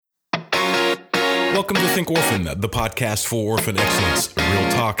Welcome to Think Orphan, the podcast for orphan excellence.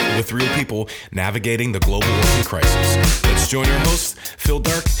 Real talk with real people navigating the global orphan crisis. Let's join our hosts, Phil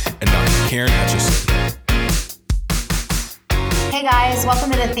Dark and Dr. Karen Hutchison. Hey guys,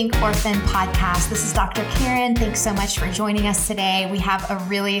 welcome to the Think Orphan podcast. This is Dr. Karen. Thanks so much for joining us today. We have a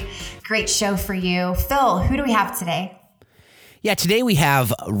really great show for you. Phil, who do we have today? Yeah, today we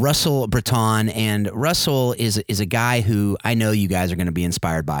have Russell Breton, and Russell is a guy who I know you guys are going to be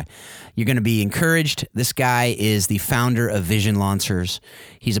inspired by. You're going to be encouraged. This guy is the founder of Vision Lancers.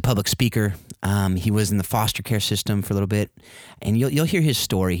 He's a public speaker. He was in the foster care system for a little bit, and you'll hear his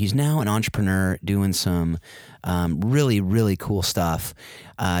story. He's now an entrepreneur doing some really cool stuff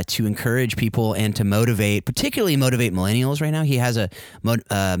to encourage people and to motivate, particularly motivate millennials right now. He has a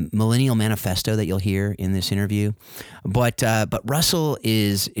millennial manifesto that you'll hear in this interview. But Russell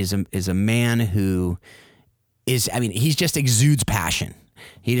is a man who he just exudes passion.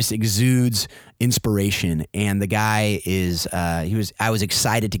 He just exudes inspiration, and the guy is I was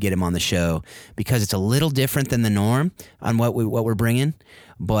excited to get him on the show because it's a little different than the norm on what we're bringing,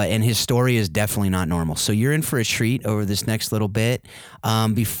 and his story is definitely not normal. So you're in for a treat over this next little bit.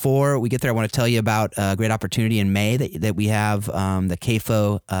 Before we get there, I want to tell you about a great opportunity in May that we have, the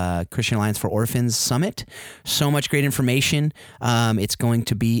CAFO Christian Alliance for Orphans Summit. So much great information. It's going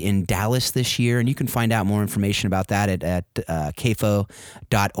to be in Dallas this year, and you can find out more information about that at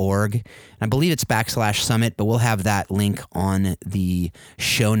CAFO.org. And I believe it's /summit, but we'll have that link on the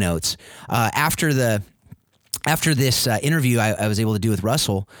show notes. After this interview I was able to do with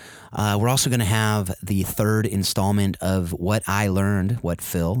Russell, we're also going to have the third installment of what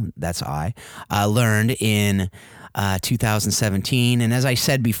Phil, that's I, learned in 2017. And as I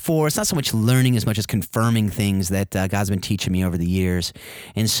said before, it's not so much learning as much as confirming things that God's been teaching me over the years.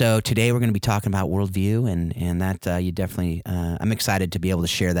 And so today we're going to be talking about worldview, and that you definitely, I'm excited to be able to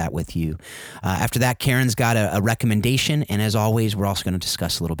share that with you. After that, Karen's got a recommendation. And as always, we're also going to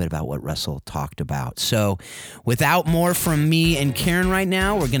discuss a little bit about what Russell talked about. So without more from me and Karen right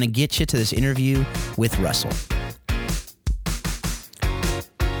now, we're going to get you to this interview with Russell.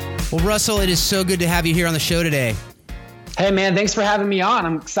 Well, Russell, it is so good to have you here on the show today. Hey, man, thanks for having me on.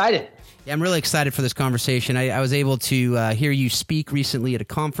 I'm excited. Yeah, I'm really excited for this conversation. I was able to hear you speak recently at a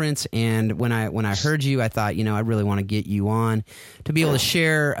conference, and when I heard you, I thought, I really want to get you on to be able to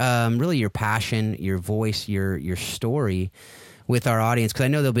share really your passion, your voice, your story with our audience, because I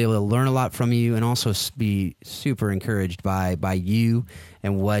know they'll be able to learn a lot from you and also be super encouraged by you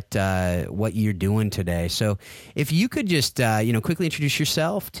and what you're doing today. So if you could just quickly introduce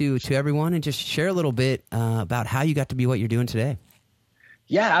yourself to everyone and just share a little bit about how you got to be what you're doing today.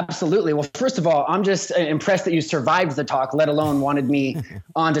 Yeah, absolutely. Well, first of all, I'm just impressed that you survived the talk, let alone wanted me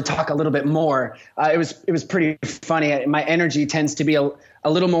on to talk a little bit more. It was pretty funny. My energy tends to be a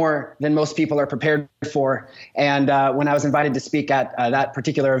little more than most people are prepared for. And when I was invited to speak at that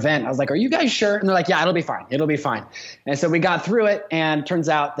particular event, I was like, "Are you guys sure?" And they're like, "Yeah, it'll be fine. It'll be fine." And so we got through it, and it turns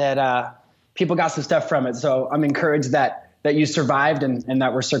out that people got some stuff from it. So I'm encouraged that you survived and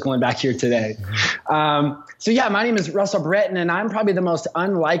that we're circling back here today. So yeah, my name is Russell Breton, and I'm probably the most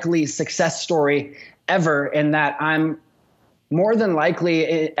unlikely success story ever in that I'm more than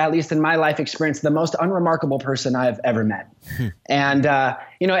likely, at least in my life experience, the most unremarkable person I've ever met. And,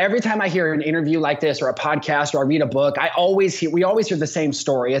 every time I hear an interview like this or a podcast or I read a book, we always hear the same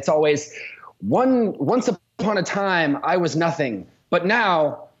story. It's always once upon a time I was nothing, but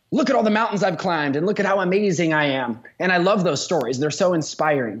now look at all the mountains I've climbed and look at how amazing I am. And I love those stories. They're so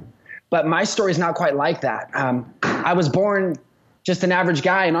inspiring. But my story is not quite like that. I was born just an average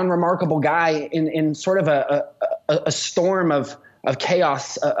guy, an unremarkable guy in sort of a storm of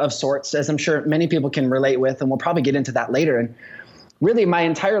chaos of sorts, as I'm sure many people can relate with. And we'll probably get into that later. And really my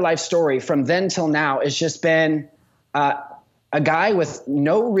entire life story from then till now has just been a guy with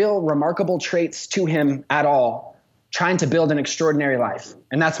no real remarkable traits to him at all, trying to build an extraordinary life.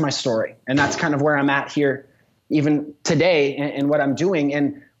 And that's my story. And that's kind of where I'm at here, even today in what I'm doing.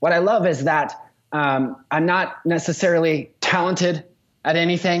 And what I love is that I'm not necessarily talented at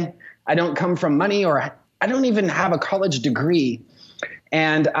anything. I don't come from money, or I don't even have a college degree.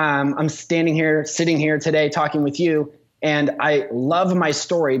 And I'm sitting here today talking with you. And I love my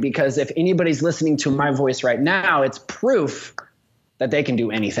story because if anybody's listening to my voice right now, it's proof that they can do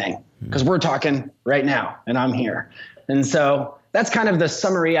anything, because we're talking right now and I'm here. And so that's kind of the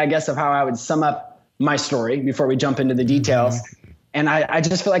summary, I guess, of how I would sum up my story before we jump into the details. And I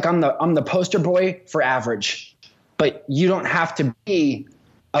just feel like I'm the poster boy for average, but you don't have to be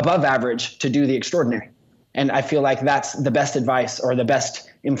above average to do the extraordinary. And I feel like that's the best advice or the best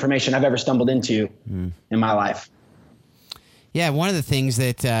information I've ever stumbled into in my life. Yeah, one of the things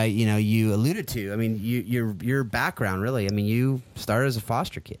that you alluded to. I mean, your background really. I mean, you started as a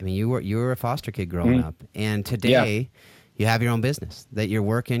foster kid. I mean, you were a foster kid growing up, and today you have your own business that you're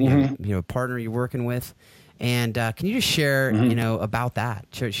working. You have a partner you're working with, and can you just share about that?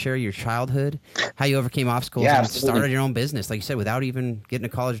 Share your childhood, how you overcame obstacles, and started your own business, like you said, without even getting a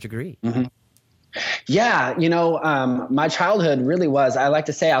college degree. Yeah, my childhood really was, I like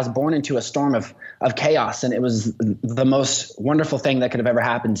to say I was born into a storm of chaos, and it was the most wonderful thing that could have ever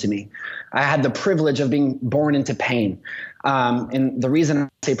happened to me. I had the privilege of being born into pain. And the reason I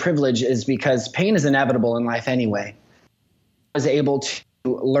say privilege is because pain is inevitable in life anyway. I was able to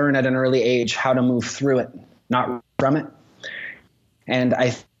learn at an early age how to move through it, not from it. And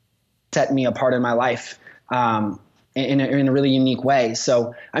I set me apart in my life in a really unique way.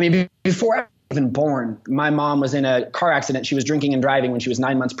 So, I mean, before I even born, my mom was in a car accident. She was drinking and driving when she was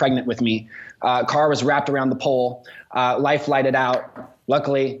 9 months pregnant with me. Car was wrapped around the pole. Life lighted out.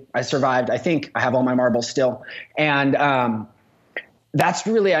 Luckily, I survived. I think I have all my marbles still. And that's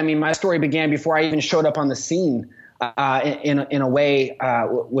really, I mean, my story began before I even showed up on the scene in a way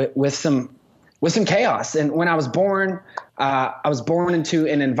with some chaos. And when I was born into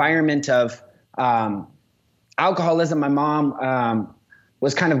an environment of alcoholism. My mom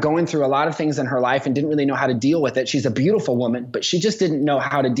was kind of going through a lot of things in her life and didn't really know how to deal with it. She's a beautiful woman, but she just didn't know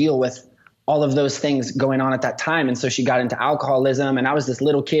how to deal with all of those things going on at that time. And so she got into alcoholism, and I was this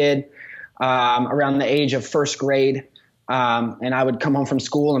little kid around the age of first grade. And I would come home from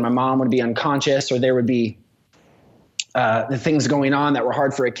school and my mom would be unconscious, or there would be the things going on that were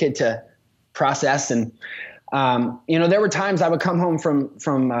hard for a kid to process. And, there were times I would come home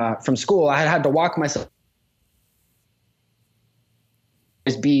from school. I had to walk myself,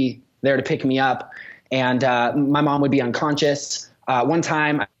 be there to pick me up. And my mom would be unconscious. One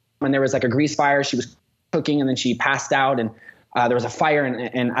time when there was like a grease fire, she was cooking and then she passed out, and there was a fire.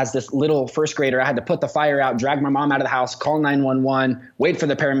 And as this little first grader, I had to put the fire out, drag my mom out of the house, call 911, wait for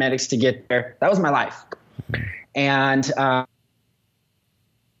the paramedics to get there. That was my life. And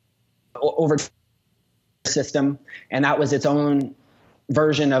over system, and that was its own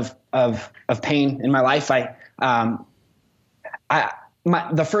version of pain in my life.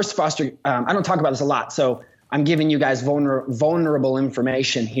 The first foster, I don't talk about this a lot, so I'm giving you guys vulnerable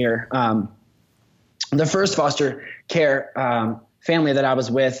information here. The first foster care family that I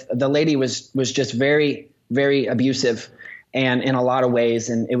was with, the lady was just very, very abusive, and in a lot of ways,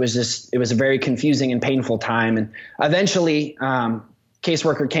 and it was a very confusing and painful time. And eventually,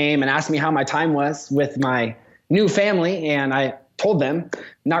 caseworker came and asked me how my time was with my new family, and I told them,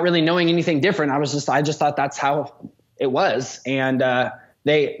 not really knowing anything different. I just thought that's how it was. And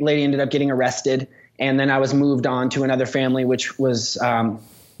lady ended up getting arrested, and then I was moved on to another family, which was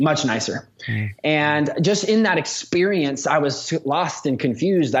much nicer. And just in that experience, I was lost and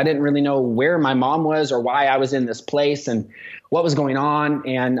confused. I didn't really know where my mom was or why I was in this place and what was going on.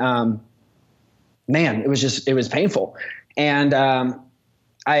 And man, it was painful. And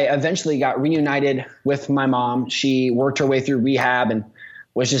I eventually got reunited with my mom. She worked her way through rehab and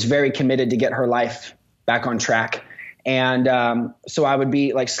was just very committed to get her life back on track. And so I would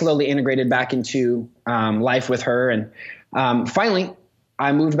be like slowly integrated back into life with her. And finally,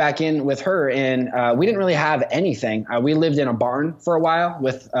 I moved back in with her, and we didn't really have anything. We lived in a barn for a while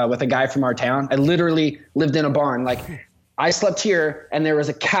with a guy from our town. I literally lived in a barn. Like, I slept here, and there was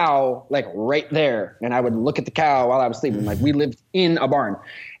a cow like right there, and I would look at the cow while I was sleeping. Like, we lived in a barn.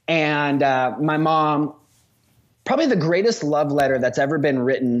 And my mom, probably the greatest love letter that's ever been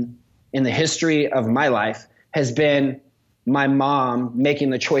written in the history of my life, has been my mom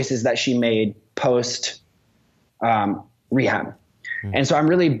making the choices that she made post rehab. And so I'm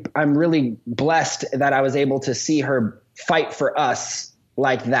really blessed that I was able to see her fight for us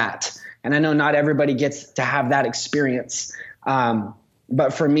like that. And I know not everybody gets to have that experience.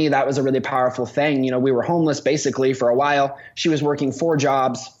 But for me, that was a really powerful thing. We were homeless basically for a while. She was working 4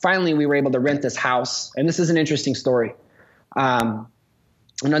 jobs. Finally, we were able to rent this house. And this is an interesting story. And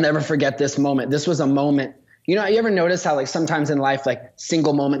I'll never forget this moment. This was a moment. You ever notice how like sometimes in life, like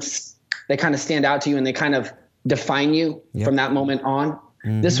single moments, they kind of stand out to you and they kind of define you from that moment on.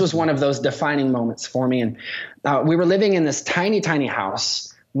 Mm-hmm. This was one of those defining moments for me. And we were living in this tiny, tiny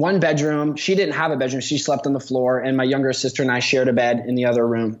house, 1 bedroom. She didn't have a bedroom. She slept on the floor, and my younger sister and I shared a bed in the other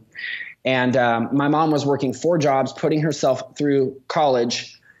room. And my mom was working 4 jobs, putting herself through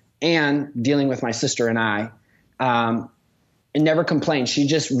college and dealing with my sister and I, and never complained. She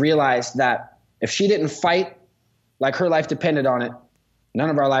just realized that if she didn't fight like her life depended on it, none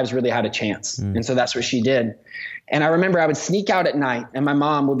of our lives really had a chance. And so that's what she did. And I remember I would sneak out at night and my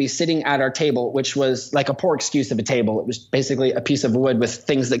mom would be sitting at our table, which was like a poor excuse of a table. It was basically a piece of wood with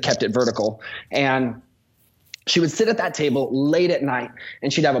things that kept it vertical. And she would sit at that table late at night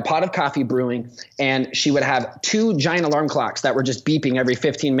and she'd have a pot of coffee brewing and she would have 2 giant alarm clocks that were just beeping every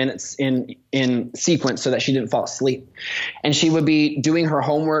 15 minutes in sequence so that she didn't fall asleep. And she would be doing her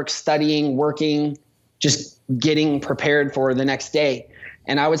homework, studying, working, just getting prepared for the next day.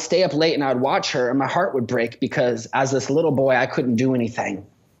 And I would stay up late and I would watch her and my heart would break because as this little boy, I couldn't do anything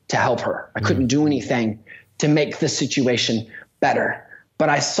to help her. I couldn't do anything to make the situation better. But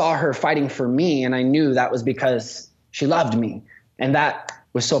I saw her fighting for me and I knew that was because she loved me. And that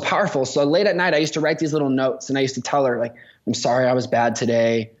was so powerful. So late at night, I used to write these little notes and I used to tell her like, I'm sorry I was bad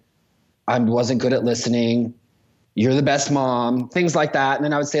today. I wasn't good at listening. You're the best mom, things like that. And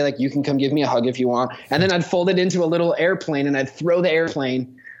then I would say like, you can come give me a hug if you want. And then I'd fold it into a little airplane and I'd throw the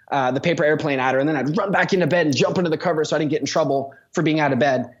airplane, the paper airplane at her. And then I'd run back into bed and jump into the cover so I didn't get in trouble for being out of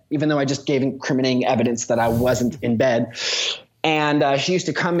bed, even though I just gave incriminating evidence that I wasn't in bed. And she used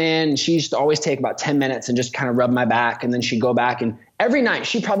to come in and she used to always take about 10 minutes and just kind of rub my back. And then she'd go back and every night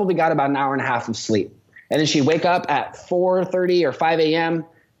she probably got about an hour and a half of sleep. And then she'd wake up at 4:30 or 5 a.m.,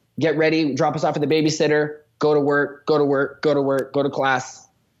 get ready, drop us off at the babysitter, go to work, go to class.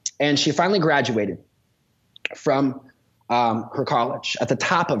 And she finally graduated from her college at the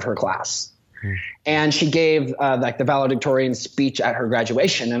top of her class. And she gave like the valedictorian speech at her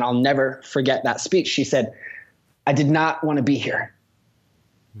graduation. And I'll never forget that speech. She said, I did not want to be here.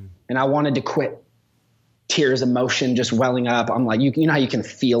 And I wanted to quit. Tears, emotion just welling up. I'm like, you know how you can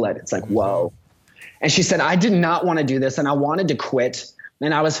feel it. It's like, whoa. And she said, I did not want to do this. And I wanted to quit.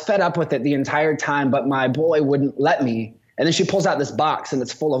 And I was fed up with it the entire time, but my boy wouldn't let me. And then she pulls out this box and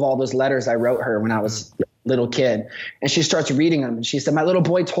it's full of all those letters I wrote her when I was a little kid. And she starts reading them. And she said, my little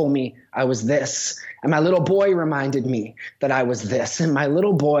boy told me I was this. And my little boy reminded me that I was this. And my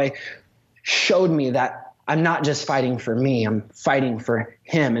little boy showed me that I'm not just fighting for me, I'm fighting for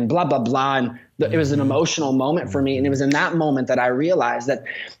him and blah, blah, blah. And it was an emotional moment for me. And it was in that moment that I realized that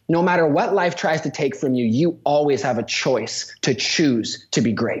no matter what life tries to take from you, you always have a choice to choose to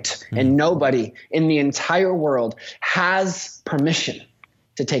be great. And nobody in the entire world has permission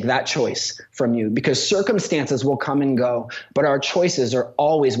to take that choice from you because circumstances will come and go, but our choices are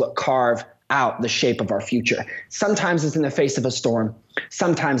always what carve out the shape of our future. Sometimes it's in the face of a storm.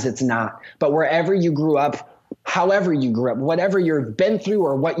 Sometimes it's not. But wherever you grew up, however you grew up, whatever you've been through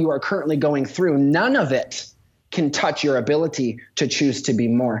or what you are currently going through, none of it can touch your ability to choose to be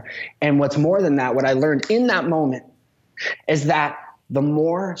more. And what's more than that, what I learned in that moment is that the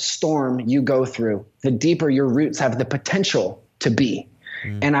more storm you go through, the deeper your roots have the potential to be.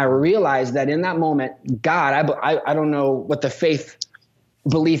 And I realized that in that moment, God, I don't know what the faith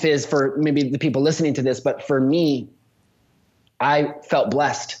belief is for maybe the people listening to this, but for me, I felt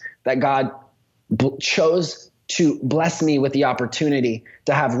blessed that God chose to bless me with the opportunity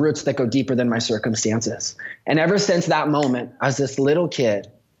to have roots that go deeper than my circumstances. And ever since that moment, as this little kid,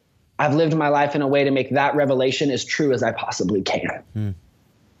 I've lived my life in a way to make that revelation as true as I possibly can.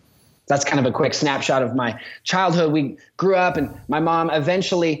 That's kind of a quick snapshot of my childhood. We grew up and my mom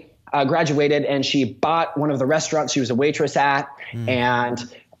eventually graduated and she bought one of the restaurants she was a waitress at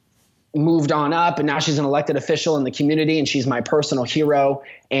and moved on up. And now she's an elected official in the community and she's my personal hero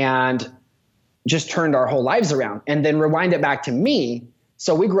and just turned our whole lives around. And then rewind it back to me.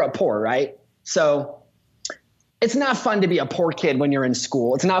 So we grew up poor, right? So it's not fun to be a poor kid when you're in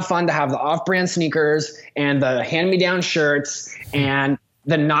school. It's not fun to have the off-brand sneakers and the hand-me-down shirts and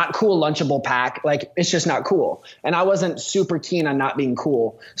the not cool Lunchable pack. Like, it's just not cool. And I wasn't super keen on not being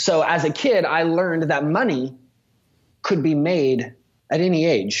cool. So as a kid, I learned that money could be made at any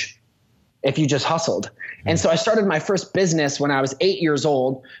age if you just hustled. And so I started my first business when I was 8 years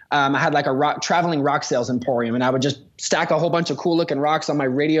old. I had like a traveling rock sales emporium, and I would just stack a whole bunch of cool looking rocks on my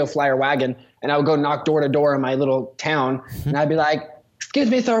radio flyer wagon. And I would go knock door to door in my little town. And I'd be like,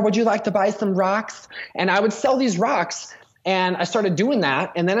 excuse me, sir, would you like to buy some rocks? And I would sell these rocks. And I started doing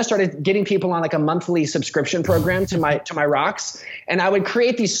that. And then I started getting people on like a monthly subscription program to my rocks. And I would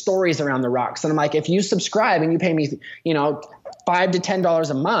create these stories around the rocks. And I'm like, if you subscribe and you pay me, $5 to $10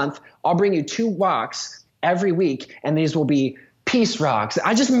 a month, I'll bring you 2 rocks every week. And these will be peace rocks.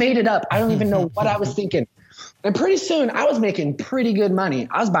 I just made it up. I don't even know what I was thinking. And pretty soon I was making pretty good money.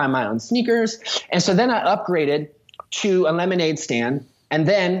 I was buying my own sneakers. And so then I upgraded to a lemonade stand. And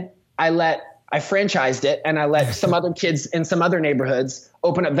then I franchised it, and I let some other kids in some other neighborhoods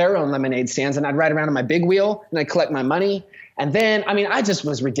open up their own lemonade stands, and I'd ride around on my big wheel and I'd collect my money. And then, I mean, I just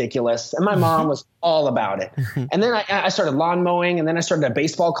was ridiculous. And my mom was all about it. And then I started lawn mowing, and then I started a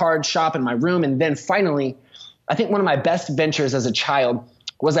baseball card shop in my room. And then finally, I think one of my best ventures as a child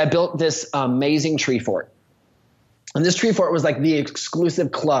was I built this amazing tree fort. And this tree fort was like the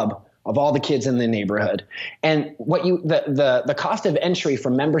exclusive club of all the kids in the neighborhood. And the cost of entry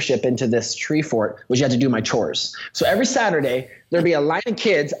for membership into this tree fort was you had to do my chores. So every Saturday there'd be a line of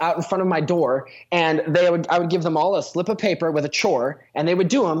kids out in front of my door, and I would give them all a slip of paper with a chore, and they would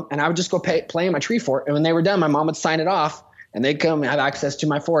do them, and I would just go play in my tree fort. And when they were done, my mom would sign it off, and they'd come and have access to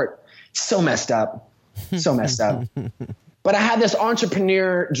my fort. So messed up. But I had this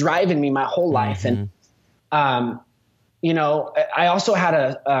entrepreneur drive in me my whole life. And, you know, I also had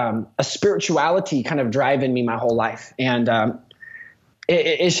a spirituality kind of drive in me my whole life. And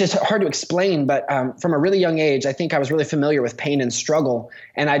it's just hard to explain. But from a really young age, I think I was really familiar with pain and struggle.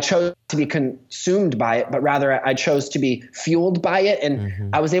 And I chose to be consumed by it, but rather I chose to be fueled by it.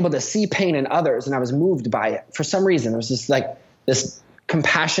 And I was able to see pain in others, and I was moved by it. For some reason, it was just like this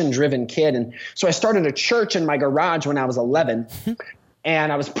compassion-driven kid. And so I started a church in my garage when I was 11.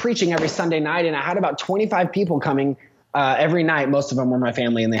 And I was preaching every Sunday night, and I had about 25 people coming every night. Most of them were my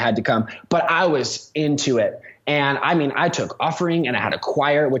family, and they had to come. But I was into it. And I mean, I took offering, and I had a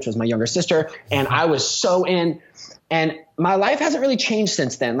choir, which was my younger sister, and I was so in. And my life hasn't really changed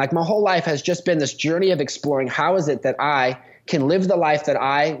since then. Like, my whole life has just been this journey of exploring how is it that I can live the life that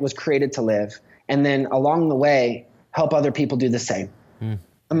I was created to live, and then along the way help other people do the same.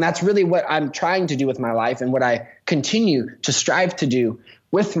 And that's really what I'm trying to do with my life, and what I continue to strive to do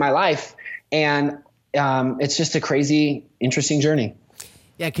with my life. And it's just a crazy, interesting journey.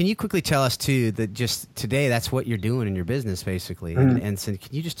 Yeah. Can you quickly tell us too that just today, that's what you're doing in your business basically. And so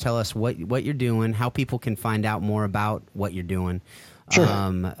can you just tell us what you're doing, how people can find out more about what you're doing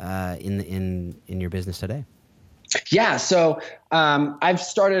in your business today? Yeah. So I've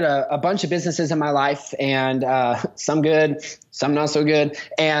started a bunch of businesses in my life, and some good, some not so good.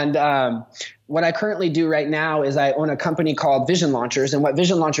 And what I currently do right now is I own a company called Vision Launchers. And what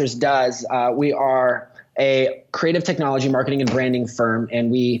Vision Launchers does, we are a creative technology marketing and branding firm. And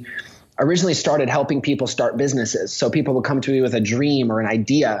we originally started helping people start businesses. So people would come to me with a dream or an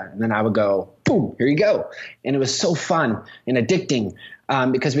idea, and then I would go, boom, here you go. And it was so fun and addicting.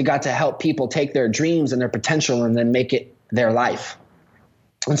 Because we got to help people take their dreams and their potential and then make it their life.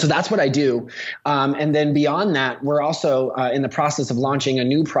 And so that's what I do. And then beyond that, we're also in the process of launching a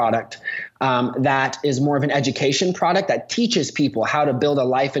new product that is more of an education product that teaches people how to build a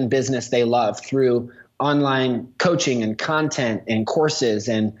life and business they love through online coaching and content and courses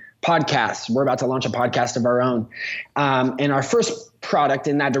and podcasts. We're about to launch a podcast of our own. And our first product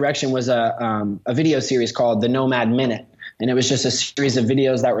in that direction was a video series called The Nomad Minute. And it was just a series of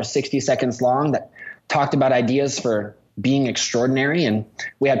videos that were 60 seconds long that talked about ideas for being extraordinary. And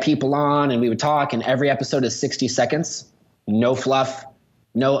we had people on, and we would talk, and every episode is 60 seconds, no fluff,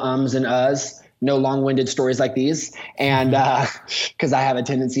 no ums and uhs, no long-winded stories like these. And because I have a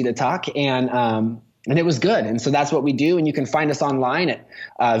tendency to talk, and it was good. And so that's what we do. And you can find us online at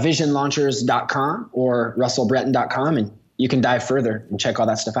visionlaunchers.com or russellbreton.com, and you can dive further and check all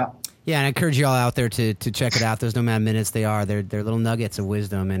that stuff out. Yeah, and I encourage you all out there to check it out. Those Nomad Minutes, they're little nuggets of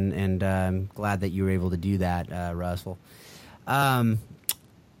wisdom, and I'm glad that you were able to do that, Russell. Now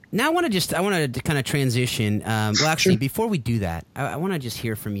I want to kind of transition. Before we do that, I want to just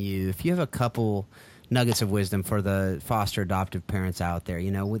hear from you. If you have a couple nuggets of wisdom for the foster adoptive parents out there,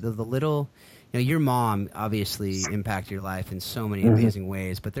 with the little, your mom obviously impacted your life in so many amazing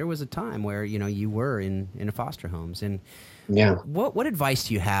ways, but there was a time where, you were in foster homes. And yeah, what advice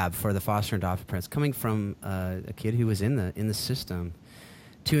do you have for the foster and adoptive parents coming from a kid who was in the system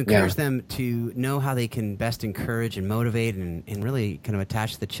to encourage them to know how they can best encourage and motivate and really kind of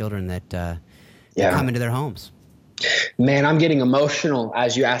attach the children that come into their homes? Man, I'm getting emotional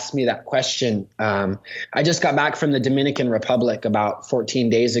as you asked me that question. I just got back from the Dominican Republic about 14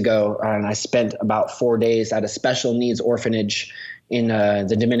 days ago, and I spent about 4 days at a special needs orphanage in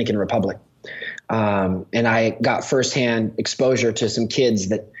the Dominican Republic. And I got firsthand exposure to some kids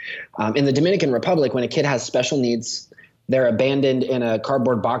that in the Dominican Republic, when a kid has special needs, they're abandoned in a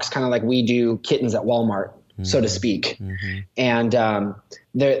cardboard box, kind of like we do kittens at Walmart, so to speak. And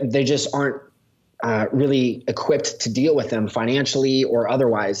they just aren't really equipped to deal with them financially or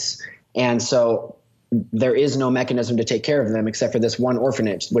otherwise. And so there is no mechanism to take care of them except for this one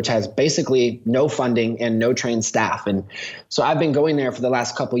orphanage, which has basically no funding and no trained staff. And so I've been going there for the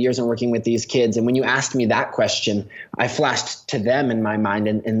last couple of years and working with these kids. And when you asked me that question, I flashed to them in my mind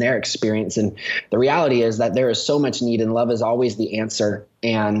and their experience. And the reality is that there is so much need, and love is always the answer.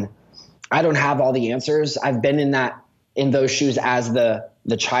 And I don't have all the answers. I've been in that in those shoes as the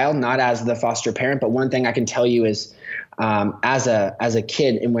child, not as the foster parent. But one thing I can tell you is, as a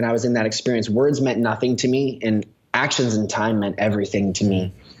kid, and when I was in that experience, words meant nothing to me, and actions and time meant everything to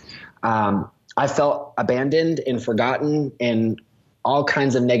me. I felt abandoned and forgotten, and all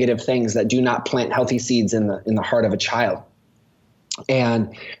kinds of negative things that do not plant healthy seeds in the heart of a child.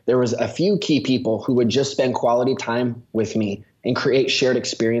 And there was a few key people who would just spend quality time with me and create shared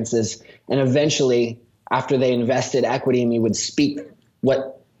experiences. And eventually, after they invested equity in me, would speak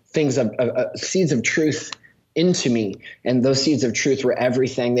what things of seeds of truth into me. And those seeds of truth were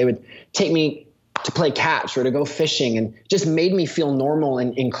everything. They would take me to play catch or to go fishing, and just made me feel normal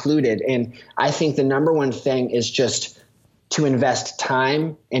and included. And I think the number one thing is just to invest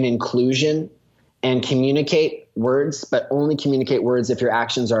time and inclusion and communicate words, but only communicate words if your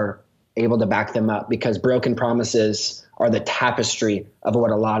actions are able to back them up, because broken promises are the tapestry of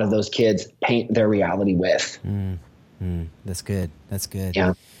what a lot of those kids paint their reality with. That's good. That's good.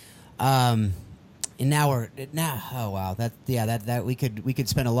 Yeah. And now oh wow, that we could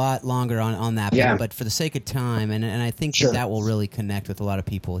spend a lot longer on that, but for the sake of time, and I think that will really connect with a lot of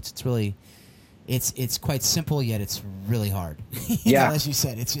people. It's really, it's quite simple, yet it's really hard. As you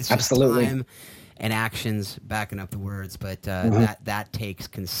said, it's just absolutely time and actions backing up the words, but that takes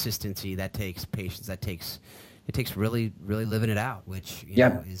consistency, that takes patience, it takes really living it out, which you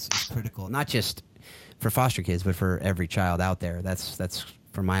know, is critical, not just for foster kids, but for every child out there. That's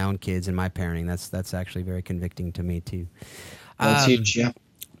for my own kids and my parenting. That's actually very convicting to me too. That's huge. Yeah.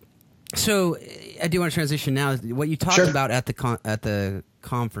 So I do want to transition now. What you talked about at the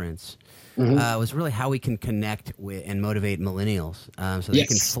conference was really how we can connect with and motivate millennials, so they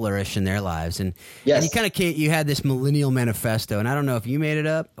can flourish in their lives. And you had this millennial manifesto, and I don't know if you made it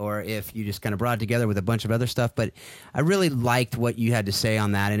up or if you just kind of brought it together with a bunch of other stuff, but I really liked what you had to say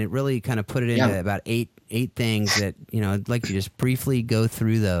on that, and it really kind of put it into about eight things that, you know, I'd like to just briefly go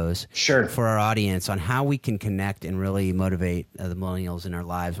through those for our audience on how we can connect and really motivate the millennials in our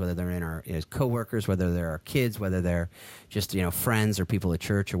lives, whether they're in our as coworkers, whether they're our kids, whether they're just, you know, friends or people at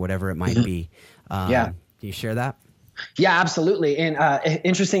church or whatever it might be. Can you share that? Yeah, absolutely. And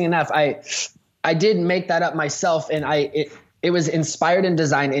interesting enough, I did make that up myself, and it was inspired and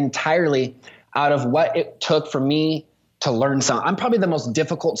designed entirely out of what it took for me to learn something. I'm probably the most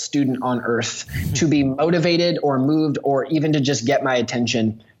difficult student on earth to be motivated or moved or even to just get my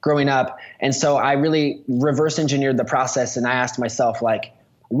attention growing up. And so I really reverse engineered the process, and I asked myself, like,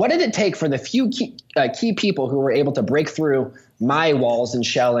 what did it take for the few key people who were able to break through my walls and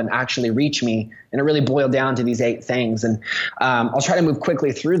shell and actually reach me? And it really boiled down to these 8 things. And I'll try to move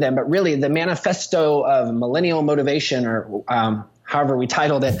quickly through them, but really the manifesto of millennial motivation, or however we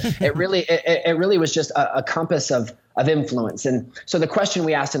titled it, it really was just a compass of influence. And so the question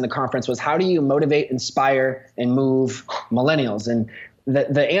we asked in the conference was, how do you motivate, inspire, and move millennials? And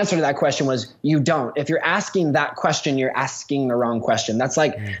the answer to that question was, you don't. If you're asking that question, you're asking the wrong question. That's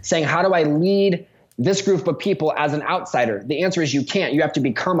like saying, how do I lead this group of people as an outsider? The answer is you can't. You have to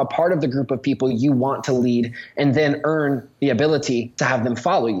become a part of the group of people you want to lead, and then earn the ability to have them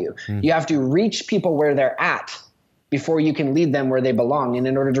follow you. You have to reach people where they're at before you can lead them where they belong. And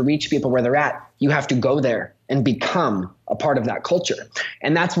in order to reach people where they're at, you have to go there and become a part of that culture.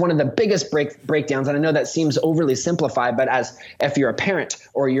 And that's one of the biggest breakdowns. And I know that seems overly simplified, but if you're a parent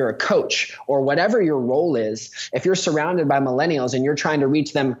or you're a coach or whatever your role is, if you're surrounded by millennials and you're trying to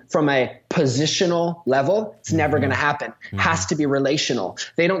reach them from a positional level, it's never going to happen. Has to be relational.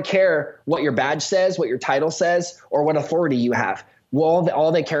 They don't care what your badge says, what your title says, or what authority you have. Well,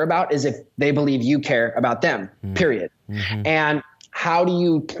 all they care about is if they believe you care about them, period. And how do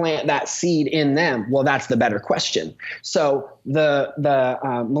you plant that seed in them? Well, that's the better question. So the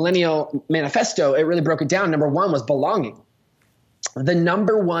Millennial Manifesto, it really broke it down. Number 1 was belonging. The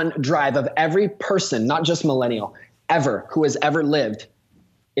number 1 drive of every person, not just millennial, ever, who has ever lived,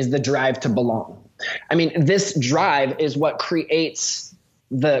 is the drive to belong. I mean, this drive is what creates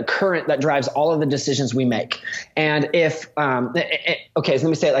the current that drives all of the decisions we make. And if, okay, so let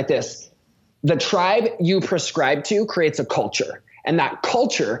me say it like this. The tribe you prescribe to creates a culture, and that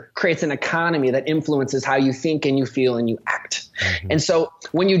culture creates an economy that influences how you think and you feel and you act. And so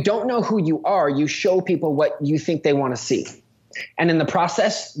when you don't know who you are, you show people what you think they want to see. And in the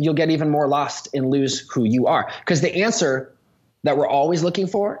process, you'll get even more lost and lose who you are, because the answer that we're always looking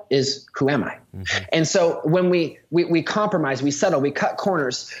for is, who am I? And so when we compromise, we settle, we cut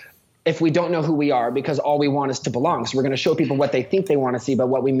corners if we don't know who we are, because all we want is to belong. So we're going to show people what they think they want to see, but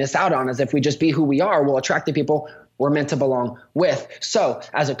what we miss out on is if we just be who we are, we'll attract the people We're meant to belong with. So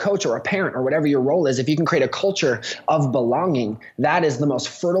as a coach or a parent or whatever your role is, if you can create a culture of belonging, that is the most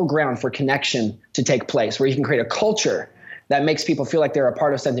fertile ground for connection to take place, where you can create a culture that makes people feel like they're a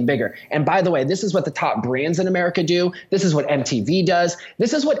part of something bigger. And by the way, this is what the top brands in America do. This is what MTV does.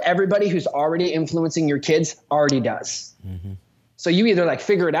 This is what everybody who's already influencing your kids already does. Mm-hmm. So you either like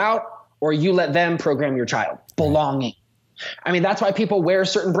figure it out or you let them program your child. Belonging. I mean, that's why people wear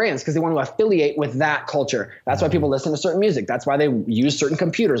certain brands, because they want to affiliate with that culture. That's why people listen to certain music. That's why they use certain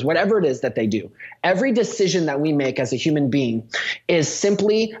computers, whatever it is that they do. Every decision that we make as a human being is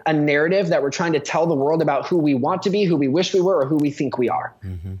simply a narrative that we're trying to tell the world about who we want to be, who we wish we were, or who we think we are.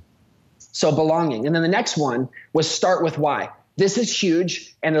 Mm-hmm. So belonging. And then the next one was start with why. This is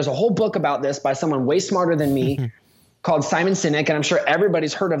huge. And there's a whole book about this by someone way smarter than me called Simon Sinek. And I'm sure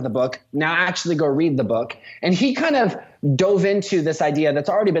everybody's heard of the book. Now actually go read the book. And he kind of dove into this idea that's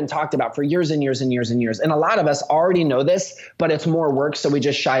already been talked about for years and years and years and years. And a lot of us already know this, but it's more work, so we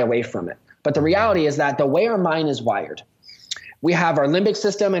just shy away from it. But the reality is that the way our mind is wired, we have our limbic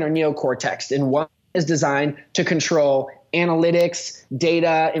system and our neocortex. And one is designed to control analytics,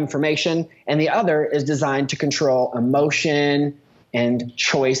 data, information, and the other is designed to control emotion and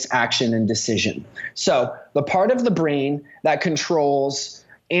choice, action, and decision. So the part of the brain that controls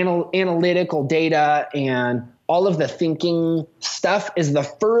analytical data and all of the thinking stuff is the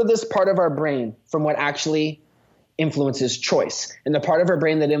furthest part of our brain from what actually influences choice. And the part of our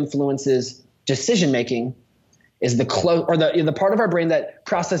brain that influences decision-making is the part of our brain that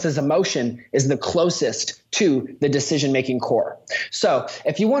processes emotion is the closest to the decision-making core. So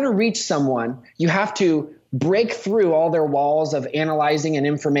if you want to reach someone, you have to break through all their walls of analyzing and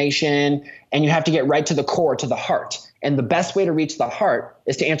information, and you have to get right to the core, to the heart. And the best way to reach the heart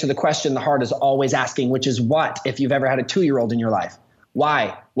is to answer the question the heart is always asking, which is what, if you've ever had a 2-year-old in your life?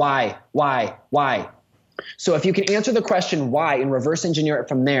 Why? So if you can answer the question why and reverse engineer it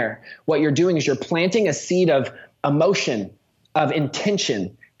from there, what you're doing is you're planting a seed of emotion, of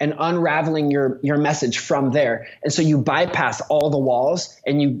intention, and unraveling your message from there. And so you bypass all the walls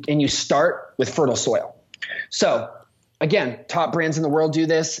and you start with fertile soil. So again, top brands in the world do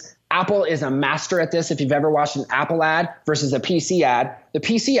this. Apple is a master at this. If you've ever watched an Apple ad versus a PC ad, the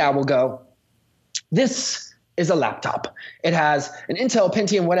PC ad will go, this is a laptop. It has an Intel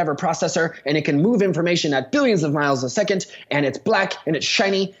Pentium whatever processor, and it can move information at billions of miles a second, and it's black and it's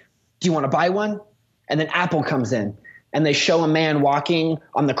shiny. Do you want to buy one? And then Apple comes in and they show a man walking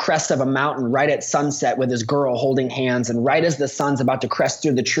on the crest of a mountain right at sunset with his girl holding hands. And right as the sun's about to crest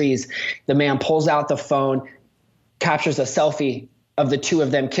through the trees, the man pulls out the phone, captures a selfie of the two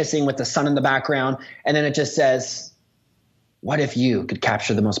of them kissing with the sun in the background. And then it just says, what if you could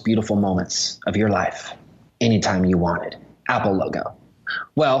capture the most beautiful moments of your life anytime you wanted? Apple logo.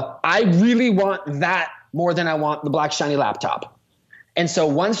 Well, I really want that more than I want the black shiny laptop. And so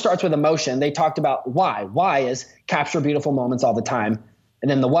one starts with emotion. They talked about why. Why is capture beautiful moments all the time. And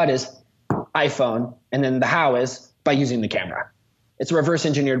then the what is iPhone. And then the how is by using the camera. It's a reverse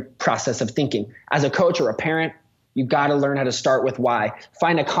engineered process of thinking. As a coach or a parent, you've got to learn how to start with why.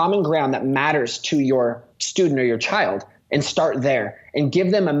 Find a common ground that matters to your student or your child and start there and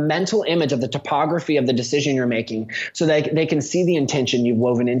give them a mental image of the topography of the decision you're making so that they can see the intention you've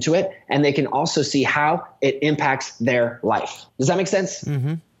woven into it, and they can also see how it impacts their life. Does that make sense?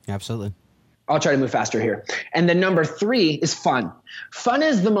 Mm-hmm. Absolutely. I'll try to move faster here. And then number 3 is fun. Fun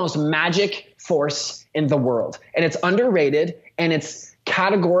is the most magic force in the world, and it's underrated, and it's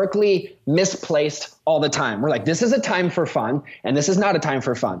categorically misplaced all the time. We're like, this is a time for fun, and this is not a time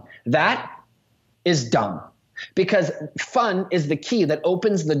for fun. That is dumb. Because fun is the key that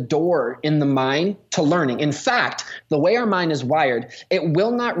opens the door in the mind to learning. In fact, the way our mind is wired, it will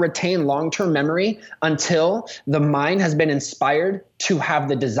not retain long-term memory until the mind has been inspired to have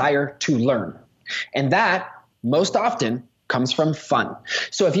the desire to learn. And that most often comes from fun.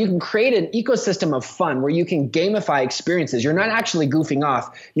 So if you can create an ecosystem of fun where you can gamify experiences, you're not actually goofing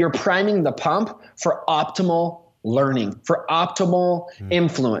off, you're priming the pump for optimal learning, for optimal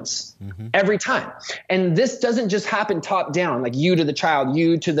influence every time. And this doesn't just happen top down, like you to the child,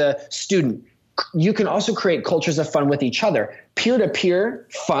 you to the student. You can also create cultures of fun with each other. Peer-to-peer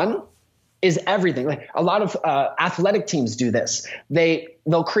fun is everything. Like a lot of athletic teams do this.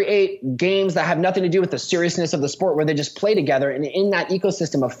 They'll create games that have nothing to do with the seriousness of the sport where they just play together. And in that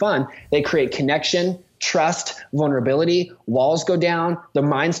ecosystem of fun, they create connection, trust, vulnerability, walls go down, the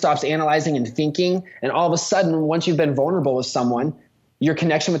mind stops analyzing and thinking. And all of a sudden, once you've been vulnerable with someone, your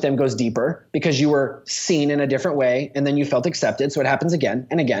connection with them goes deeper because you were seen in a different way and then you felt accepted. So it happens again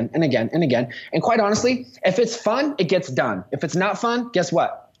and again and again and again. And quite honestly, if it's fun, it gets done. If it's not fun, guess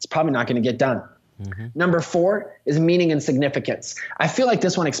what? It's probably not going to get done. Number 4 is meaning and significance. I feel like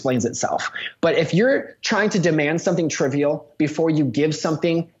this one explains itself. But if you're trying to demand something trivial before you give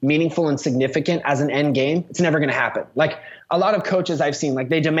something meaningful and significant as an end game, it's never going to happen. Like a lot of coaches I've seen, like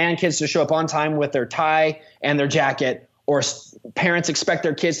they demand kids to show up on time with their tie and their jacket, or parents expect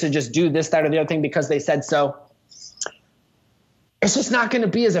their kids to just do this, that, or the other thing because they said so. It's just not going to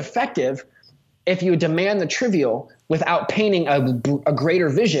be as effective if you demand the trivial without painting a greater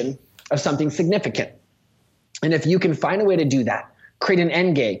vision of something significant. And if you can find a way to do that, create an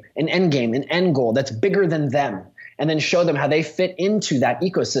end game, an end goal that's bigger than them, and then show them how they fit into that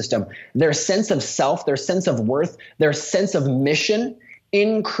ecosystem, their sense of self, their sense of worth, their sense of mission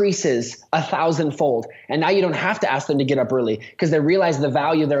increases 1,000-fold. And now you don't have to ask them to get up early because they realize the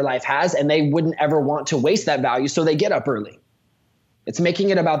value their life has, and they wouldn't ever want to waste that value, so they get up early. It's making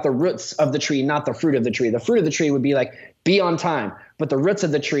it about the roots of the tree, not the fruit of the tree. The fruit of the tree would be like, be on time. But the roots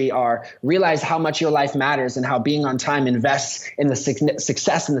of the tree are realize how much your life matters and how being on time invests in the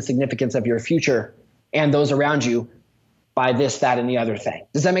success and the significance of your future and those around you by this, that, and the other thing.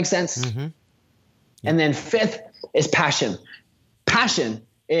 Does that make sense? Mm-hmm. And then 5th is passion. Passion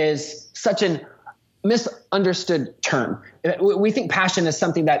is such an misunderstood term. We think passion is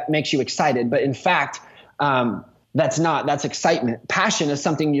something that makes you excited, but in fact, that's excitement. Passion is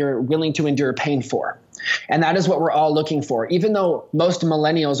something you're willing to endure pain for. And that is what we're all looking for. Even though most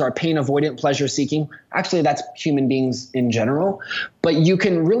millennials are pain avoidant, pleasure seeking, actually that's human beings in general. But you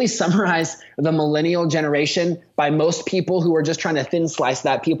can really summarize the millennial generation by most people who are just trying to thin slice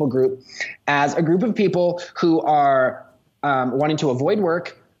that people group as a group of people who are wanting to avoid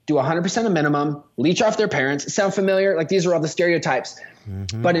work, do 100% a minimum, leech off their parents. Sound familiar? Like these are all the stereotypes.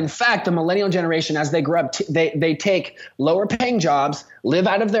 Mm-hmm. But in fact, the millennial generation, as they grow up, they take lower paying jobs, live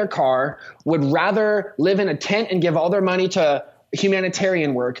out of their car, would rather live in a tent and give all their money to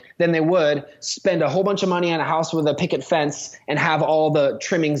humanitarian work than they would spend a whole bunch of money on a house with a picket fence and have all the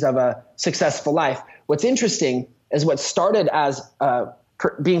trimmings of a successful life. What's interesting is what started as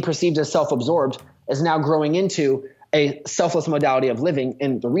being perceived as self-absorbed is now growing into a selfless modality of living.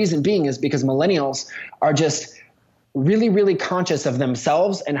 And the reason being is because millennials are just really, really conscious of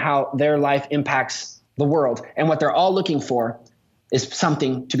themselves and how their life impacts the world. And what they're all looking for is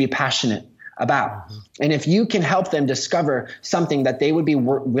something to be passionate about. Mm-hmm. And if you can help them discover something that they would be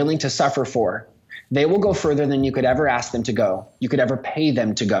willing to suffer for, they will go further than you could ever ask them to go. You could ever pay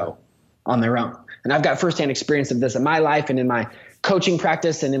them to go on their own. And I've got firsthand experience of this in my life and in my coaching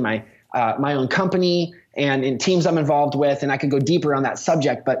practice and in my own company and in teams I'm involved with. And I could go deeper on that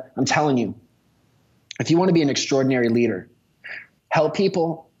subject, but I'm telling you, if you want to be an extraordinary leader, help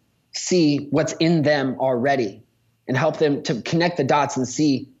people see what's in them already and help them to connect the dots and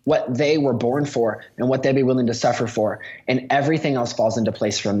see what they were born for and what they'd be willing to suffer for. And everything else falls into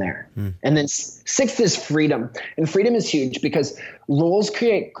place from there. And then 6th is freedom. And freedom is huge because rules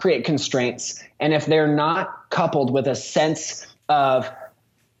create constraints. And if they're not coupled with a sense of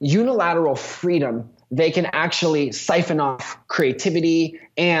unilateral freedom, they can actually siphon off creativity,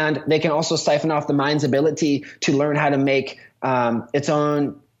 and they can also siphon off the mind's ability to learn how to make its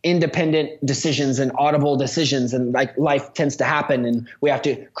own independent decisions and audible decisions. And like life tends to happen, and we have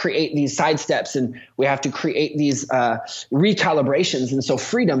to create these sidesteps and we have to create these recalibrations. And so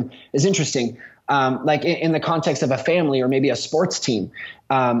freedom is interesting. Like in the context of a family or maybe a sports team,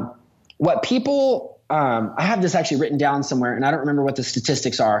 what people I have this actually written down somewhere, and I don't remember what the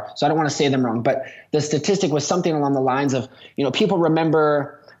statistics are, so I don't want to say them wrong. But the statistic was something along the lines of, people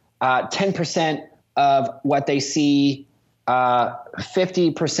remember 10% of what they see,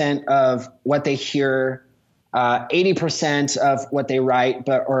 50% of what they hear, 80% of what they write,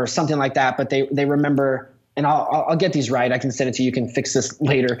 or something like that. But they remember, and I'll get these right. I can send it to you. You can fix this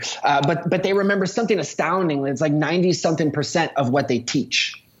later. But they remember something astounding. It's like 90-something% of what they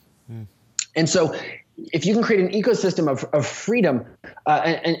teach. And so if you can create an ecosystem of freedom,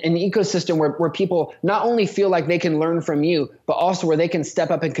 an ecosystem where people not only feel like they can learn from you, but also where they can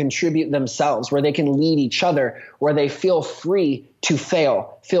step up and contribute themselves, where they can lead each other, where they feel free to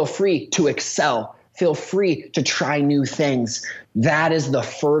fail, feel free to excel, feel free to try new things. That is the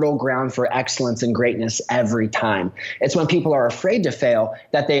fertile ground for excellence and greatness every time. It's when people are afraid to fail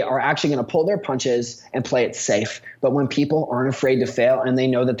that they are actually going to pull their punches and play it safe. But when people aren't afraid to fail and they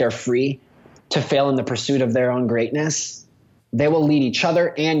know that they're free to fail in the pursuit of their own greatness, they will lead each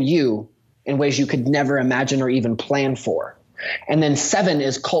other and you in ways you could never imagine or even plan for. And then 7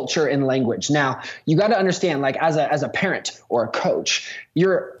 is culture and language. Now, you got to understand, like as a parent or a coach,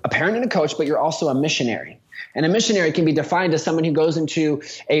 you're a parent and a coach, but you're also a missionary. And a missionary can be defined as someone who goes into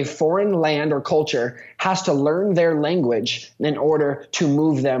a foreign land or culture, has to learn their language in order to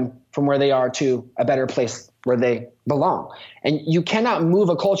move them from where they are to a better place where they belong. And you cannot move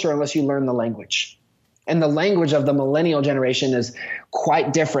a culture unless you learn the language. And the language of the millennial generation is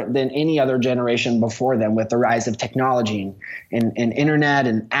quite different than any other generation before them, with the rise of technology and internet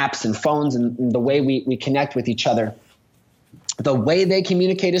and apps and phones and the way we connect with each other. The way they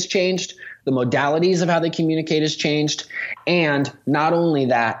communicate has changed. The modalities of how they communicate has changed. And not only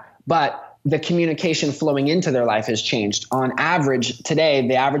that, but the communication flowing into their life has changed. On average, today,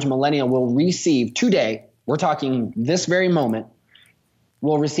 the average millennial will receive today, we're talking this very moment,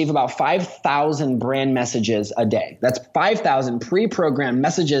 will receive about 5,000 brand messages a day. That's 5,000 pre-programmed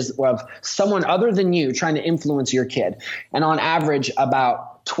messages of someone other than you trying to influence your kid. And on average,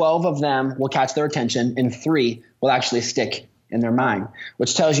 about 12 of them will catch their attention and 3 will actually stick in their mind,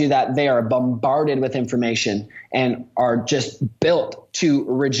 which tells you that they are bombarded with information and are just built to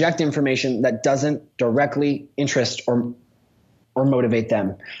reject information that doesn't directly interest or motivate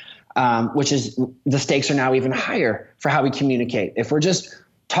them, which is the stakes are now even higher for how we communicate. If we're just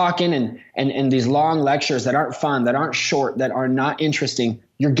talking and these long lectures that aren't fun, that aren't short, that are not interesting,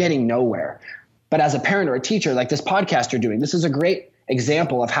 you're getting nowhere. But as a parent or a teacher, like this podcast you're doing, this is a great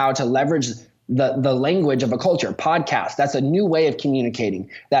example of how to leverage the language of a culture. Podcast, that's a new way of communicating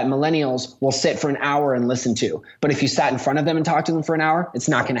that millennials will sit for an hour and listen to. But if you sat in front of them and talked to them for an hour, it's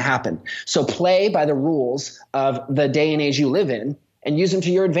not going to happen. So play by the rules of the day and age you live in and use them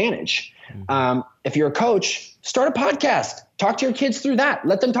to your advantage. If you're a coach, start a podcast. Talk to your kids through that.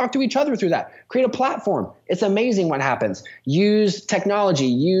 Let them talk to each other through that. Create a platform. It's amazing what happens. Use technology,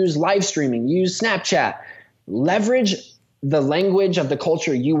 use live streaming, use Snapchat. Leverage the language of the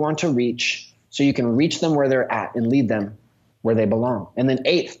culture you want to reach so you can reach them where they're at and lead them where they belong. And then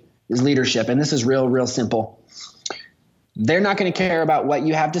 8th is leadership. And this is real simple. They're not going to care about what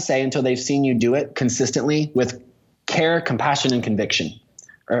you have to say until they've seen you do it consistently with care, compassion, and conviction,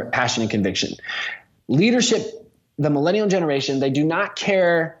 or passion and conviction. Leadership, the millennial generation, they do not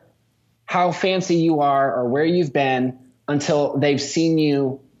care how fancy you are or where you've been until they've seen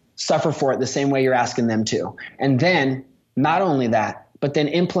you suffer for it the same way you're asking them to. And then not only that, but then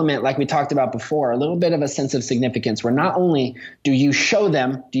implement, like we talked about before, a little bit of a sense of significance where not only do you show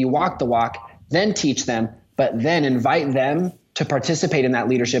them, do you walk the walk, then teach them, but then invite them to participate in that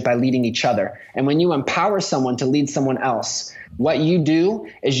leadership by leading each other. And when you empower someone to lead someone else, what you do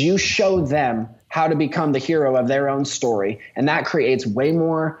is you show them how to become the hero of their own story. And that creates way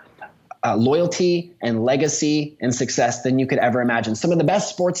more loyalty and legacy and success than you could ever imagine. Some of the best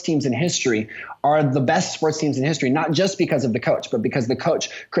sports teams in history are the best sports teams in history, not just because of the coach, but because the coach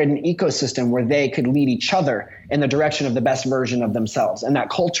created an ecosystem where they could lead each other in the direction of the best version of themselves. And that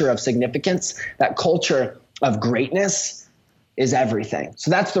culture of significance, that culture of greatness is everything.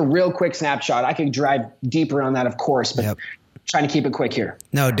 So that's the real quick snapshot. I could drive deeper on that, of course, but trying to keep it quick here.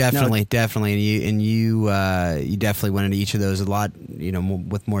 No, definitely. And you definitely went into each of those a lot,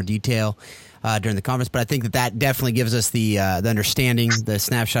 with more detail during the conference. But I think that definitely gives us the understanding, the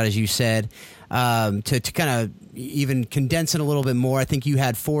snapshot, as you said, to kind of even condense it a little bit more. I think you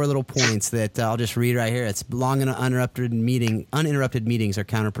had 4 little points that I'll just read right here. It's long and uninterrupted meetings are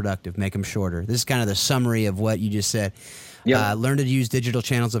counterproductive. Make them shorter. This is kind of the summary of what you just said. Yep. Learn to use digital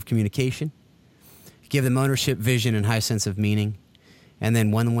channels of communication. Give them ownership, vision, and high sense of meaning. And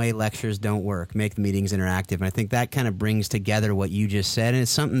then one-way lectures don't work. Make the meetings interactive. And I think that kind of brings together what you just said. And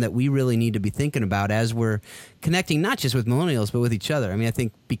it's something that we really need to be thinking about as we're connecting not just with millennials, but with each other. I mean, I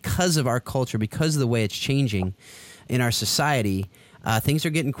think because of our culture, because of the way it's changing in our society, things are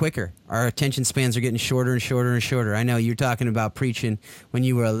getting quicker. Our attention spans are getting shorter and shorter and shorter. I know you're talking about preaching when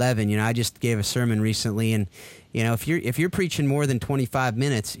you were 11. I just gave a sermon recently, and if you're preaching more than 25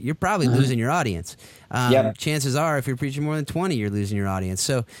 minutes, you're probably losing your audience. Chances are, if you're preaching more than 20, you're losing your audience.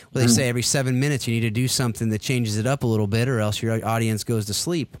 So they say every 7 minutes you need to do something that changes it up a little bit, or else your audience goes to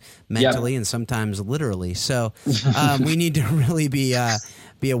sleep mentally and sometimes literally. So we need to really be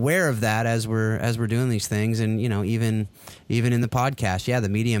aware of that as we're doing these things. And even in the podcast, the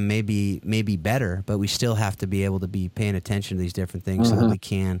medium may be better, but we still have to be able to be paying attention to these different things so that we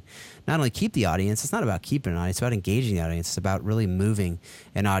can not only keep the audience. It's not about keeping an audience, it's about engaging the audience. It's about really moving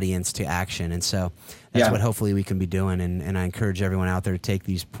an audience to action. And so that's what hopefully we can be doing. And I encourage everyone out there to take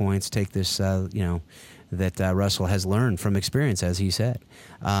these points, take this, that Russell has learned from experience, as he said,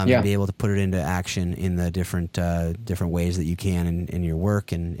 and be able to put it into action in the different ways that you can in your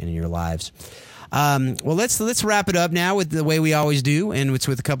work and in your lives. Well, let's wrap it up now with the way we always do, and it's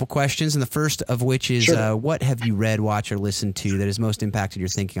with a couple questions. And the first of which is, what have you read, watched, or listened to that has most impacted your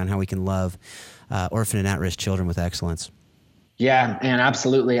thinking on how we can love orphan and at-risk children with excellence? Yeah, and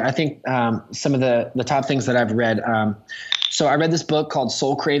absolutely. I think some of the top things that I've read. So I read this book called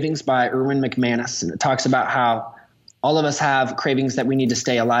Soul Cravings by Erwin McManus, and it talks about how all of us have cravings that we need to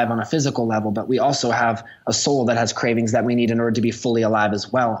stay alive on a physical level, but we also have a soul that has cravings that we need in order to be fully alive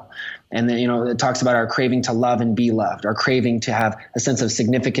as well. And then, it talks about our craving to love and be loved, our craving to have a sense of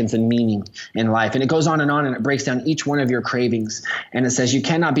significance and meaning in life. And it goes on, and it breaks down each one of your cravings. And it says you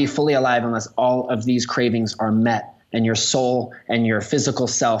cannot be fully alive unless all of these cravings are met and your soul and your physical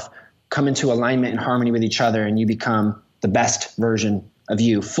self come into alignment and harmony with each other, and you become the best version of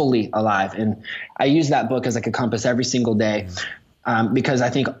you, fully alive. And I use that book as like a compass every single day, because I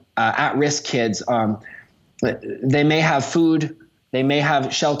think at-risk kids, they may have food, they may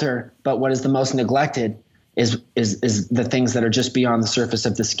have shelter, but what is the most neglected is the things that are just beyond the surface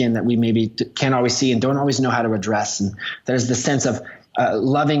of the skin that we maybe can't always see and don't always know how to address. And there's the sense of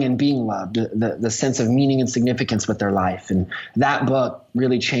loving and being loved, the sense of meaning and significance with their life. And that book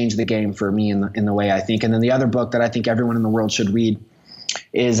really changed the game for me in the way I think. And then the other book that I think everyone in the world should read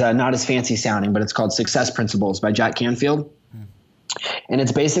is not as fancy sounding, but it's called Success Principles by Jack Canfield. And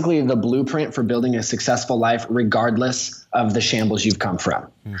it's basically the blueprint for building a successful life regardless of the shambles you've come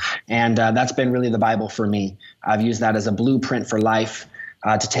from. And that's been really the Bible for me. I've used that as a blueprint for life,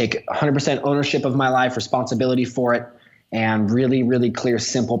 to take 100% ownership of my life, responsibility for it, and really, really clear,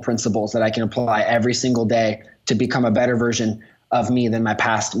 simple principles that I can apply every single day to become a better version of me than my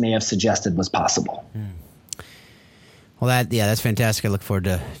past may have suggested was possible. Well, that's fantastic. I look forward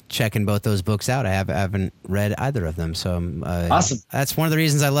to checking both those books out. I haven't read either of them, so awesome. That's one of the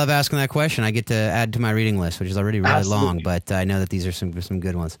reasons I love asking that question. I get to add to my reading list, which is already really long, but I know that these are some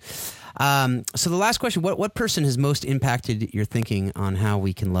good ones. So the last question: what person has most impacted your thinking on how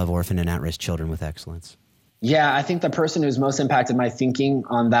we can love orphan and at-risk children with excellence? Yeah, I think the person who's most impacted my thinking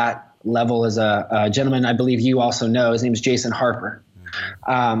on that level is a gentleman I believe you also know. His name is Jason Harper.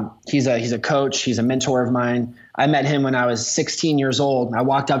 He's a coach. He's a mentor of mine. I met him when I was 16 years old. I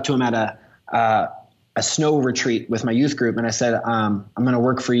walked up to him at a snow retreat with my youth group, and I said, I'm going to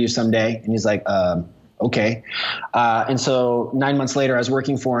work for you someday. And he's like, okay. And so 9 months later, I was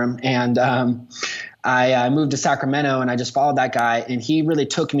working for him, and I moved to Sacramento, and I just followed that guy, and he really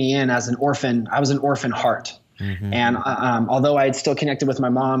took me in as an orphan. I was an orphan heart. And although I had still connected with my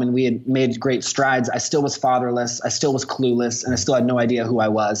mom and we had made great strides, I still was fatherless. I still was clueless, and I still had no idea who I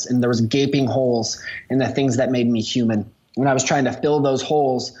was. And there was gaping holes in the things that made me human. And I was trying to fill those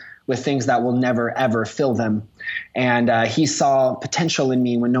holes with things that will never, ever fill them. And he saw potential in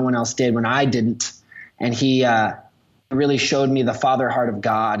me when no one else did, when I didn't. And he really showed me the father heart of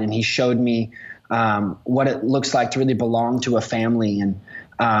God. And he showed me what it looks like to really belong to a family. And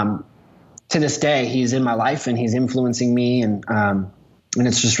to this day, he's in my life and he's influencing me, and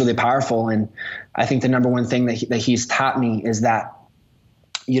it's just really powerful. And I think the number one thing that he's taught me is that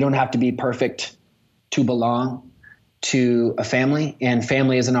you don't have to be perfect to belong to a family, and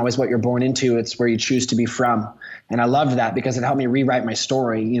family isn't always what you're born into. It's where you choose to be from. And I loved that because it helped me rewrite my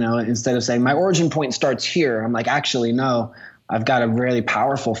story. Instead of saying my origin point starts here, I'm like, actually, no, I've got a really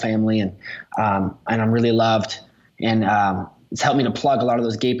powerful family, and I'm really loved. And it's helped me to plug a lot of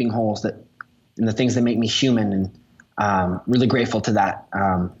those gaping holes and the things that make me human, and really grateful to that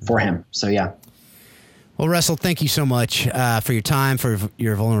for him. So, yeah. Well, Russell, thank you so much for your time, for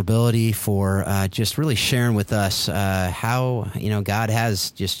your vulnerability, for just really sharing with us how, God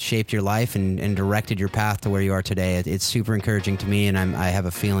has just shaped your life and directed your path to where you are today. It's super encouraging to me, and I have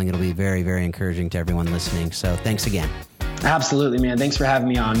a feeling it'll be very, very encouraging to everyone listening. So thanks again. Absolutely, man. Thanks for having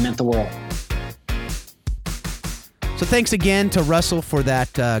me on. It meant the world. So thanks again to Russell for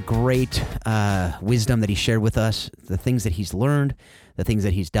that great wisdom that he shared with us, the things that he's learned, the things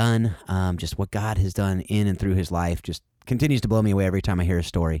that he's done, just what God has done in and through his life just continues to blow me away every time I hear his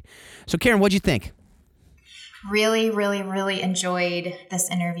story. So Karen, what'd you think? Really, really, really enjoyed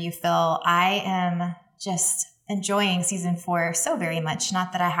this interview, Phil. I am just enjoying season 4 so very much.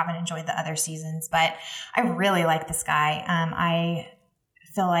 Not that I haven't enjoyed the other seasons, but I really like this guy. I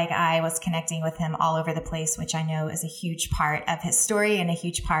feel like I was connecting with him all over the place, which I know is a huge part of his story and a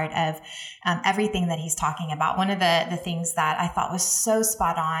huge part of everything that he's talking about. One of the things that I thought was so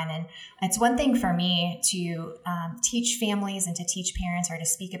spot on, and it's one thing for me to teach families and to teach parents or to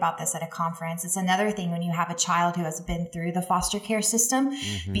speak about this at a conference. It's another thing when you have a child who has been through the foster care system,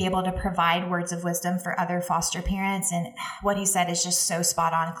 be able to provide words of wisdom for other foster parents. And what he said is just so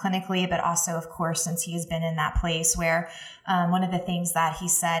spot on clinically, but also, of course, since he's been in that place where one of the things that he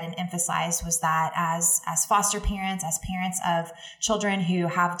said and emphasized was that as foster parents, as parents of children who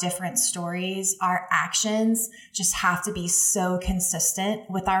have different stories, our actions just have to be so consistent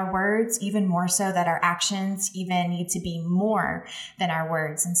with our words, even more so that our actions even need to be more than our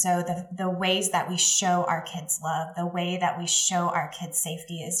words. And so the ways that we show our kids love, the way that we show our kids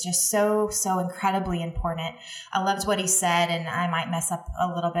safety is just so incredibly important. I loved what he said, and I might mess up a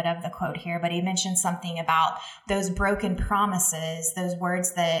little bit of the quote here, but he mentioned something about those broken promises, those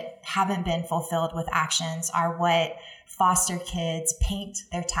words that haven't been fulfilled with actions are what foster kids paint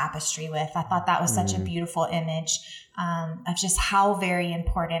their tapestry with. I thought that was such a beautiful image of just how very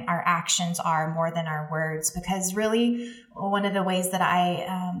important our actions are more than our words. Because really, one of the ways that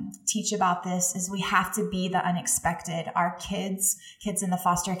I teach about this is we have to be the unexpected. Our kids in the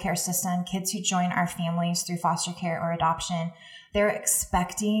foster care system, kids who join our families through foster care or adoption, they're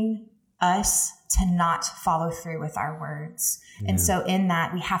expecting us to not follow through with our words. Yeah. And so in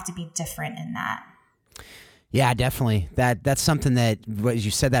that, we have to be different in that. Yeah, definitely. That's something that, as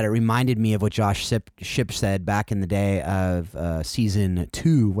you said that, it reminded me of what Josh Shipp said back in the day of season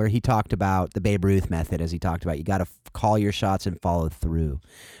 2, where he talked about the Babe Ruth method, as he talked about, you got to call your shots and follow through,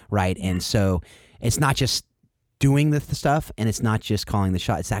 right? Yeah. And so it's not just doing the stuff, and it's not just calling the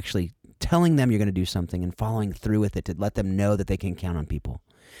shot. It's actually telling them you're going to do something and following through with it to let them know that they can count on people.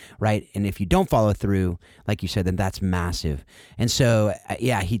 Right. And if you don't follow through, like you said, then that's massive. And so,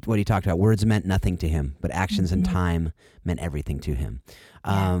 what he talked about, words meant nothing to him, but actions and time meant everything to him.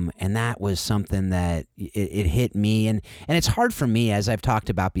 And that was something that it hit me. And it's hard for me, as I've talked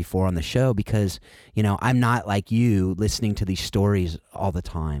about before on the show, because, I'm not like you listening to these stories all the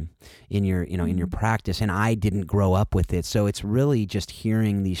time in your, in your practice. And I didn't grow up with it. So it's really just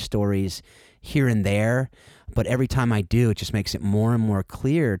hearing these stories here and there. But every time I do, it just makes it more and more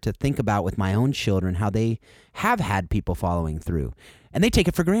clear to think about with my own children how they have had people following through, and they take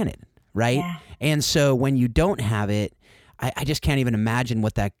it for granted, right? Yeah. And so when you don't have it, I just can't even imagine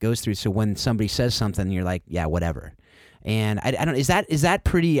what that goes through. So when somebody says something, you're like, yeah, whatever. And I don't. Is that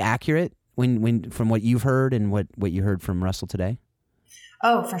pretty accurate when from what you've heard and what you heard from Russell today?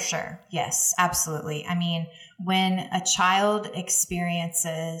 Oh, for sure. Yes, absolutely. I mean, when a child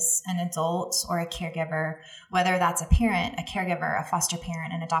experiences an adult or a caregiver, whether that's a parent, a caregiver, a foster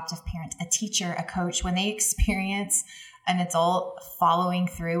parent, an adoptive parent, a teacher, a coach, when they experience an adult following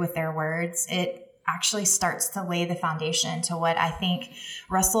through with their words, it actually starts to lay the foundation to what I think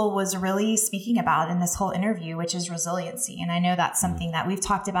Russell was really speaking about in this whole interview, which is resiliency. And I know that's something that we've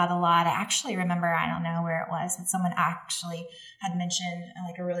talked about a lot. I actually remember, I don't know where it was, but someone actually had mentioned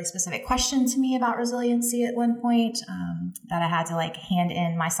like a really specific question to me about resiliency at one point that I had to like hand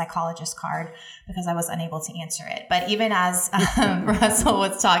in my psychologist card because I was unable to answer it. But even as Russell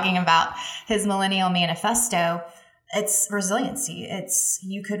was talking about his Millennial Manifesto, it's resiliency.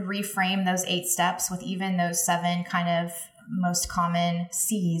 You could reframe those 8 steps with even those 7 kind of most common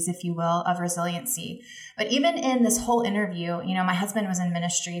C's, if you will, of resiliency. But even in this whole interview, my husband was in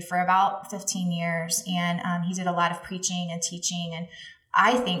ministry for about 15 years, and he did a lot of preaching and teaching. And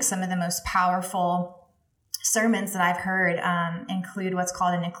I think some of the most powerful sermons that I've heard include what's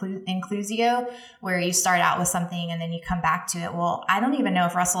called an inclusio, where you start out with something and then you come back to it. Well, I don't even know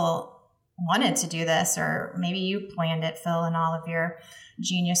if Russell wanted to do this, or maybe you planned it, Phil, in all of your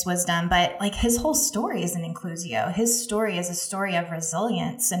genius wisdom, but like his whole story is an inclusio. His story is a story of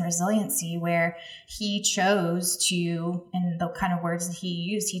resilience and resiliency, where he chose to, in the kind of words that he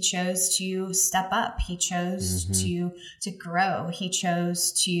used, he chose to step up. He chose to grow. He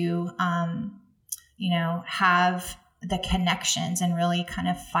chose to, have the connections and really kind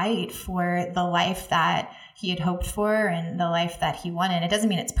of fight for the life that he had hoped for and the life that he wanted. It doesn't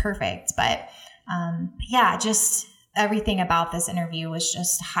mean it's perfect, but just everything about this interview was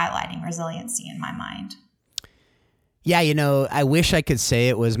just highlighting resiliency in my mind. Yeah, I wish I could say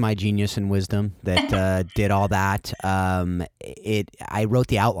it was my genius and wisdom that did all that. I wrote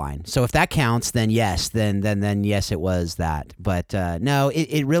the outline, so if that counts, then yes, then yes, it was that. But no,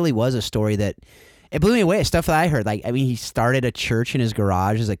 it really was a story that. It blew me away. Stuff that I heard. He started a church in his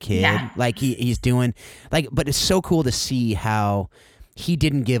garage as a kid. Yeah. He's doing but it's so cool to see how he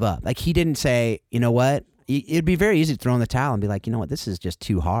didn't give up. He didn't say, you know what? It'd be very easy to throw in the towel and be like, you know what? This is just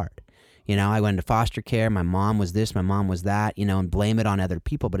too hard. I went into foster care. My mom was this, my mom was that, and blame it on other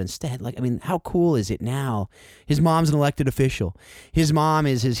people. But instead, how cool is it now? His mom's an elected official. His mom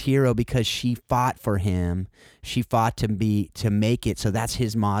is his hero because she fought for him. She fought to make it. So that's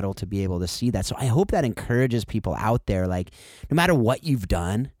his model, to be able to see that. So I hope that encourages people out there, no matter what you've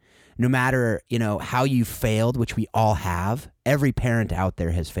done, no matter, how you failed, which we all have. Every parent out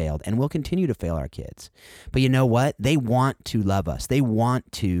there has failed and will continue to fail our kids. But you know what? They want to love us. They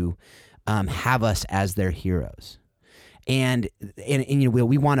want to have us as their heroes. And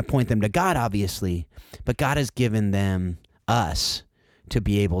we want to point them to God, obviously, but God has given them us to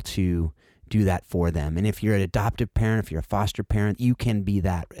be able to do that for them. And if you're an adoptive parent, if you're a foster parent, you can be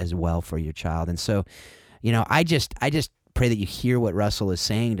that as well for your child. And so, I just pray that you hear what Russell is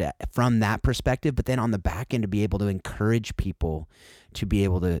saying from that perspective, but then on the back end to be able to encourage people to be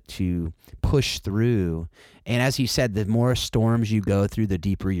able to push through. And as he said, the more storms you go through, the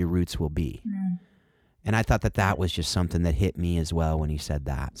deeper your roots will be. Mm. And I thought that was just something that hit me as well when he said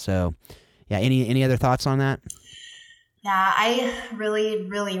that. So, yeah, any other thoughts on that? Yeah, I really,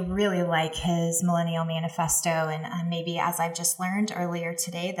 really, really like his Millennial Manifesto. And maybe as I've just learned earlier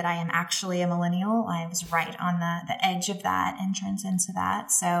today that I am actually a millennial, I was right on the edge of that entrance into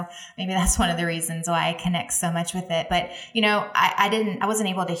that. So maybe that's one of the reasons why I connect so much with it. But, I wasn't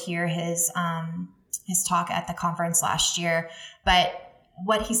able to hear his talk at the conference last year, but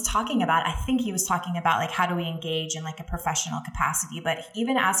what he's talking about, I think he was talking about like, how do we engage in like a professional capacity? But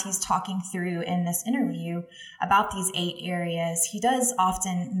even as he's talking through in this interview about these 8 areas, he does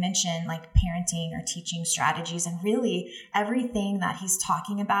often mention like parenting or teaching strategies. And really everything that he's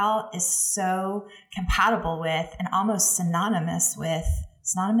talking about is so compatible with and almost synonymous with,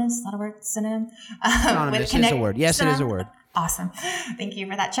 synonymous, not a word, synonym? Synonymous is a word. Yes, it is a word. Awesome. Thank you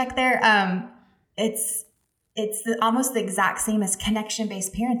for that check there. It's almost the exact same as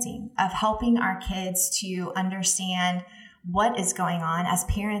connection-based parenting, of helping our kids to understand what is going on. As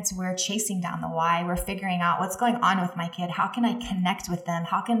parents, we're chasing down the why. We're figuring out what's going on with my kid. How can I connect with them?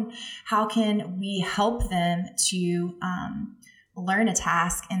 How can we help them to learn a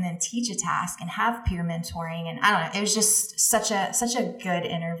task and then teach a task and have peer mentoring? And I don't know, it was just such a good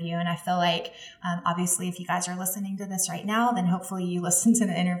interview. And I feel like, obviously if you guys are listening to this right now, then hopefully you listen to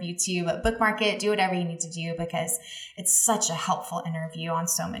the interview too, but bookmark it, do whatever you need to do, because it's such a helpful interview on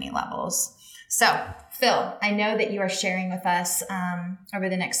so many levels. So Phil, I know that you are sharing with us over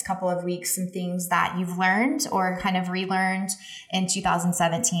the next couple of weeks some things that you've learned or kind of relearned in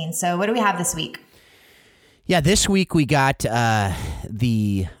 2017. So what do we have this week? Yeah, this week we got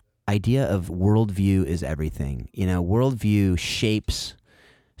the idea of worldview is everything. Worldview shapes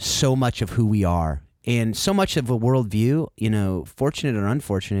so much of who we are. And so much of a worldview, fortunate or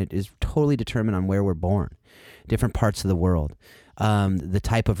unfortunate, is totally determined on where we're born, different parts of the world. The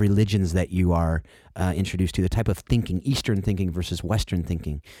type of religions that you are introduced to, the type of thinking, Eastern thinking versus Western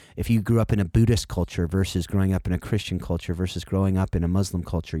thinking. If you grew up in a Buddhist culture versus growing up in a Christian culture versus growing up in a Muslim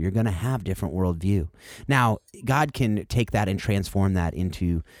culture, you're going to have different worldview. Now, God can take that and transform that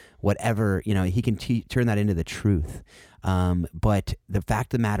into whatever, he can turn that into the truth. But the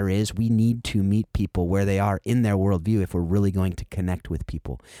fact of the matter is we need to meet people where they are in their worldview if we're really going to connect with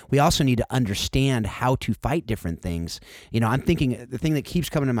people. We also need to understand how to fight different things. I'm thinking the thing that keeps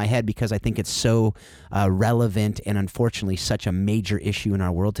coming to my head because I think it's so relevant and unfortunately such a major issue in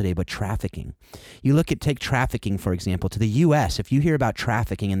our world today, but trafficking. Take trafficking, for example, to the U.S. If you hear about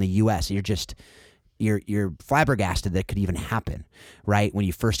trafficking in the U.S., you're flabbergasted that could even happen, right? When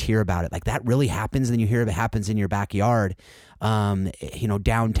you first hear about it, like that really happens. And then you hear it happens in your backyard.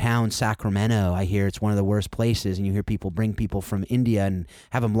 Downtown Sacramento, I hear it's one of the worst places. And you hear people bring people from India and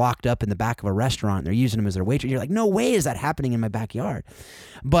have them locked up in the back of a restaurant. And they're using them as their waitress. You're like, no way is that happening in my backyard.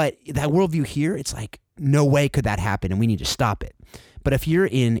 But that worldview here, it's like, no way could that happen. And we need to stop it. But if you're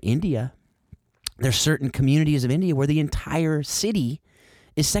in India, there's certain communities of India where the entire city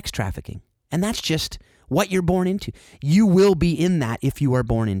is sex trafficking. And that's just what you're born into. You will be in that if you are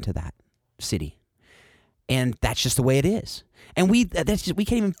born into that city. And that's just the way it is. And we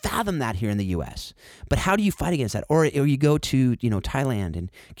can't even fathom that here in the U.S. But how do you fight against that? Or you go to, Thailand and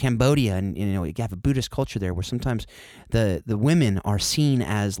Cambodia and, you have a Buddhist culture there where sometimes the women are seen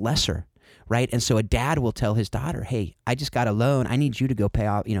as lesser, right? And so a dad will tell his daughter, hey, I just got a loan. I need you to go pay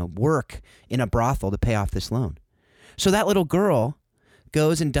off, work in a brothel to pay off this loan. So that little girl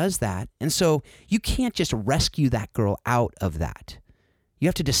goes and does that. And so you can't just rescue that girl out of that. You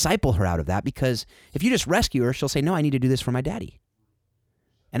have to disciple her out of that, because if you just rescue her, she'll say, no, I need to do this for my daddy.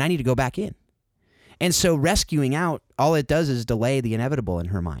 And I need to go back in. And so rescuing out, all it does is delay the inevitable in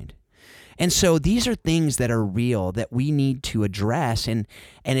her mind. And so these are things that are real that we need to address. And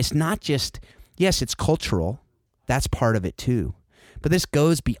it's not just, yes, it's cultural. That's part of it too. But this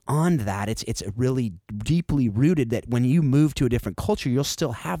goes beyond that. It's really deeply rooted that when you move to a different culture, you'll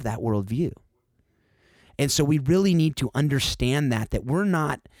still have that worldview. And so we really need to understand that we're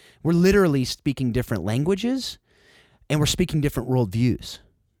literally speaking different languages and we're speaking different worldviews.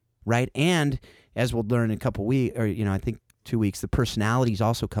 right? And as we'll learn in a couple weeks, or I think 2 weeks, the personalities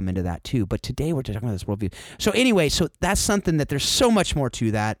also come into that too. But today we're talking about this worldview. So anyway, so that's something that there's so much more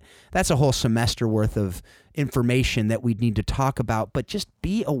to that. That's a whole semester worth of information that we need to talk about. But just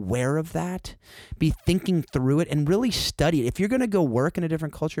be aware of that, be thinking through it, and really study it. If you're going to go work in a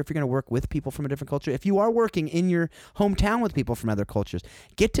different culture, if you're going to work with people from a different culture, if you are working in your hometown with people from other cultures,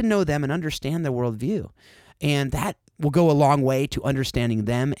 get to know them and understand their worldview. And that will go a long way to understanding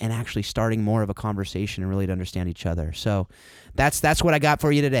them and actually starting more of a conversation and really to understand each other. So that's what I got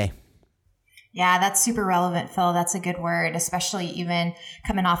for you today. Yeah, that's super relevant, Phil. That's a good word, especially even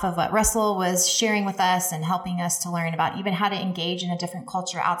coming off of what Russell was sharing with us and helping us to learn about even how to engage in a different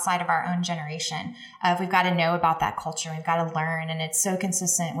culture outside of our own generation. We've got to know about that culture. We've got to learn. And it's so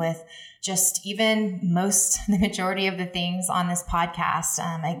consistent with just even the majority of the things on this podcast.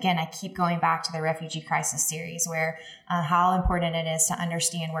 Again, I keep going back to the refugee crisis series where how important it is to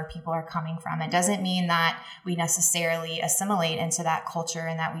understand where people are coming from. It doesn't mean that we necessarily assimilate into that culture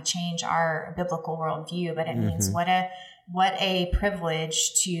and that we change our biblical worldview, but it means what a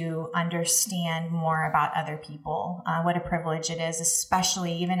privilege to understand more about other people. What a privilege it is,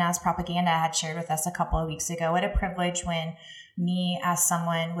 especially even as Propaganda had shared with us a couple of weeks ago. What a privilege when me as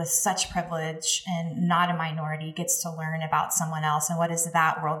someone with such privilege and not a minority gets to learn about someone else. And what does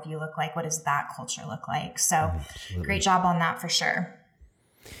that worldview look like? What does that culture look like? So Great job on that for sure.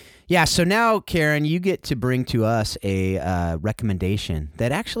 Yeah. So now, Karen, you get to bring to us a recommendation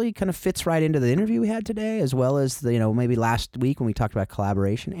that actually kind of fits right into the interview we had today, as well as maybe last week when we talked about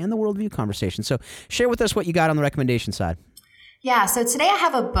collaboration and the worldview conversation. So share with us what you got on the recommendation side. Yeah, so today I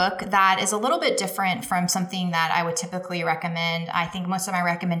have a book that is a little bit different from something that I would typically recommend. I think most of my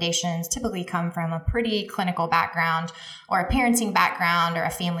recommendations typically come from a pretty clinical background or a parenting background or a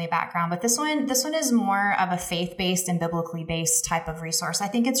family background. But this one is more of a faith-based and biblically based type of resource. I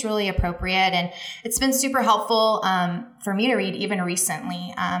think it's really appropriate, and it's been super helpful for me to read even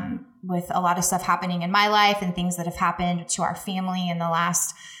recently with a lot of stuff happening in my life and things that have happened to our family in the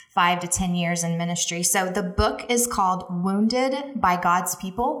last 5 to 10 years in ministry. So the book is called Wounded by God's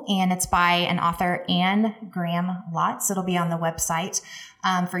People, and it's by an author, Anne Graham Lotz. It'll be on the website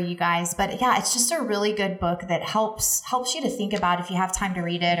for you guys. But yeah, it's just a really good book that helps you to think about, if you have time to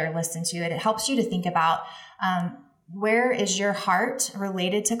read it or listen to it, it helps you to think about where is your heart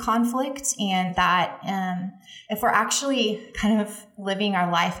related to conflict, and that if we're actually kind of living our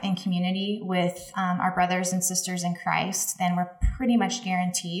life in community with our brothers and sisters in Christ, then we're pretty much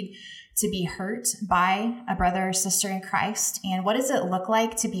guaranteed to be hurt by a brother or sister in Christ. And what does it look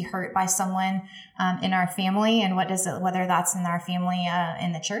like to be hurt by someone in our family? And whether that's in our family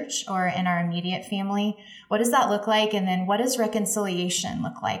in the church or in our immediate family, what does that look like? And then what does reconciliation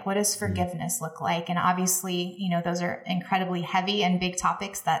look like? What does forgiveness look like? And obviously, those are incredibly heavy and big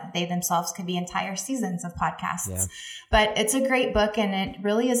topics that they themselves could be entire seasons of podcasts. Yeah. But it's a great book, and it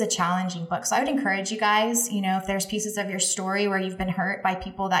really is a challenging book. So I would encourage you guys, if there's pieces of your story where you've been hurt by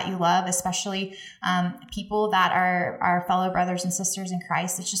people that you love, especially people that are our fellow brothers and sisters in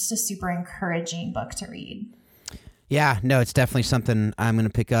Christ, it's just a super encouraging book to read. Yeah, no, it's definitely something I'm going to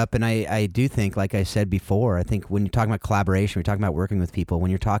pick up. And I do think, like I said before, I think when you're talking about collaboration, we're talking about working with people,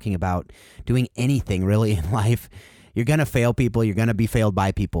 when you're talking about doing anything really in life, you're going to fail people, you're going to be failed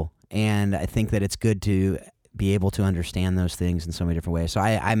by people. And I think that it's good to be able to understand those things in so many different ways. So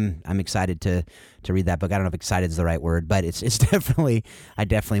I'm excited to read that book. I don't know if excited is the right word, but it's definitely, I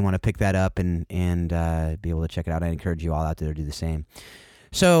definitely want to pick that up and be able to check it out. I encourage you all out there to do the same.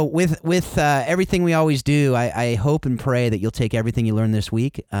 So with everything we always do, I hope and pray that you'll take everything you learned this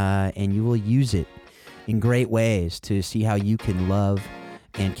week and you will use it in great ways to see how you can love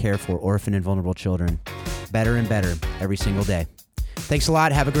and care for orphan and vulnerable children better and better every single day. Thanks a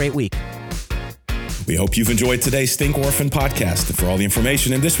lot. Have a great week. We hope you've enjoyed today's Think Orphan podcast. And for all the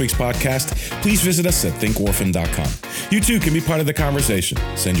information in this week's podcast, please visit us at thinkorphan.com. You too can be part of the conversation.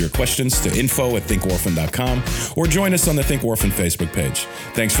 Send your questions to info@thinkorphan.com or join us on the Think Orphan Facebook page.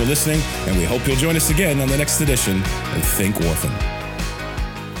 Thanks for listening, and we hope you'll join us again on the next edition of Think Orphan.